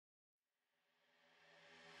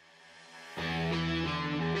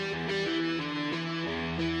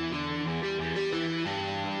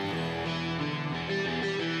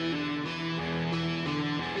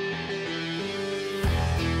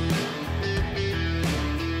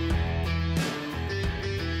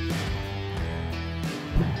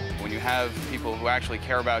have people who actually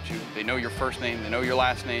care about you, they know your first name, they know your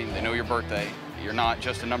last name, they know your birthday, you're not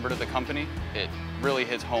just a number to the company, it really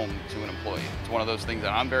hits home to an employee. It's one of those things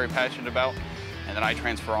that I'm very passionate about and that I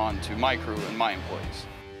transfer on to my crew and my employees.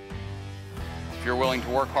 If you're willing to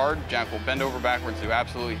work hard, Jack will bend over backwards, do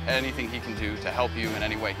absolutely anything he can do to help you in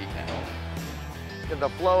any way he can. The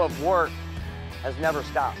flow of work has never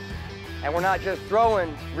stopped. And we're not just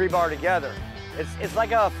throwing rebar together. It's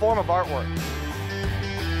like a form of artwork.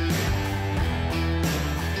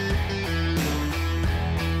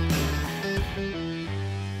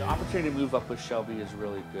 The opportunity to move up with Shelby is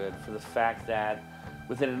really good for the fact that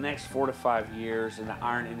within the next 4 to 5 years in the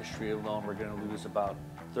iron industry alone, we're going to lose about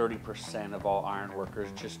 30% of all iron workers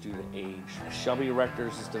just due to age. Shelby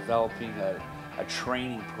Erectors is developing a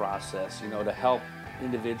training process, to help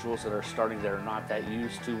individuals that are starting that are not that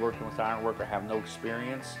used to working with ironwork or have no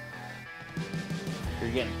experience. You're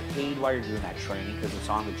getting paid while you're doing that training because it's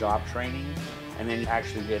on-the-job training, and then you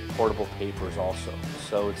actually get portable papers also.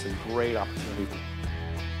 So it's a great opportunity.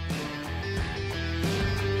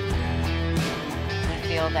 We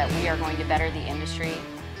feel that we are going to better the industry.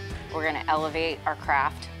 We're going to elevate our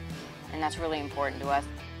craft, and that's really important to us.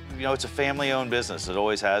 It's a family-owned business. It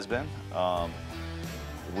always has been.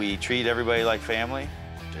 We treat everybody like family.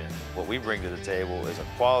 And what we bring to the table is a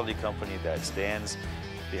quality company that stands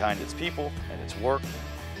behind its people and its work.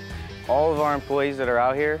 All of our employees that are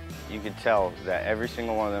out here, you can tell that every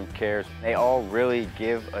single one of them cares. They all really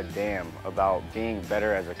give a damn about being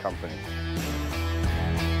better as a company.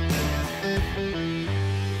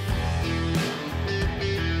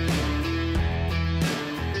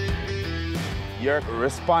 You're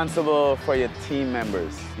responsible for your team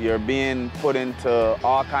members. You're being put into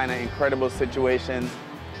all kind of incredible situations,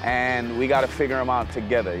 and we got to figure them out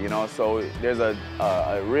together, So there's a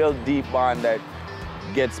real deep bond that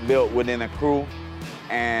gets built within a crew,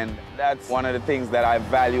 and that's one of the things that I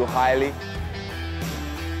value highly.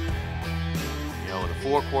 The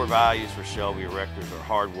 4 core values for Shelby Erectors are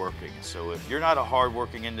hardworking. So if you're not a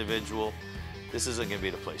hardworking individual, this isn't going to be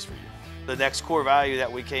the place for you. The next core value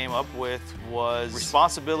that we came up with was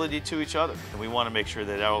responsibility to each other. And we want to make sure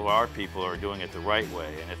that all of our people are doing it the right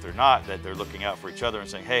way. And if they're not, that they're looking out for each other and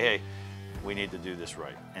saying, hey, we need to do this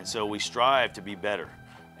right. And so we strive to be better.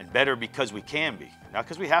 And better because we can be. Not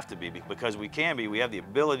because we have to be, because we can be. We have the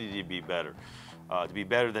ability to be better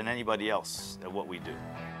than anybody else at what we do.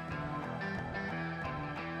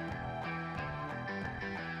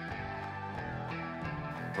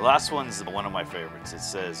 The last one's one of my favorites. It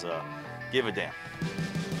says, give a damn.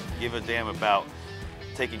 Give a damn about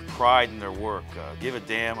taking pride in their work. Give a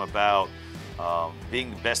damn about being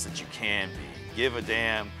the best that you can be. Give a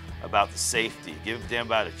damn about the safety. Give a damn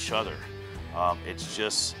about each other. It's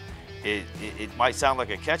just, it might sound like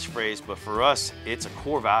a catchphrase, but for us, it's a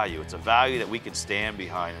core value. It's a value that we can stand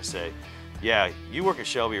behind and say, yeah, you work at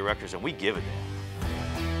Shelby Erectors and we give a damn.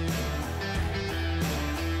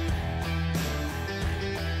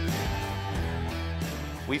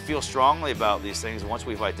 We feel strongly about these things once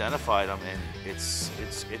we've identified them, and it's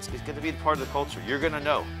going to be part of the culture. You're going to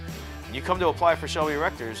know. When you come to apply for Shelby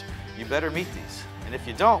Erectors, you better meet these. And if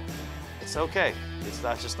you don't, it's okay. It's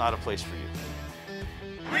just not a place for you.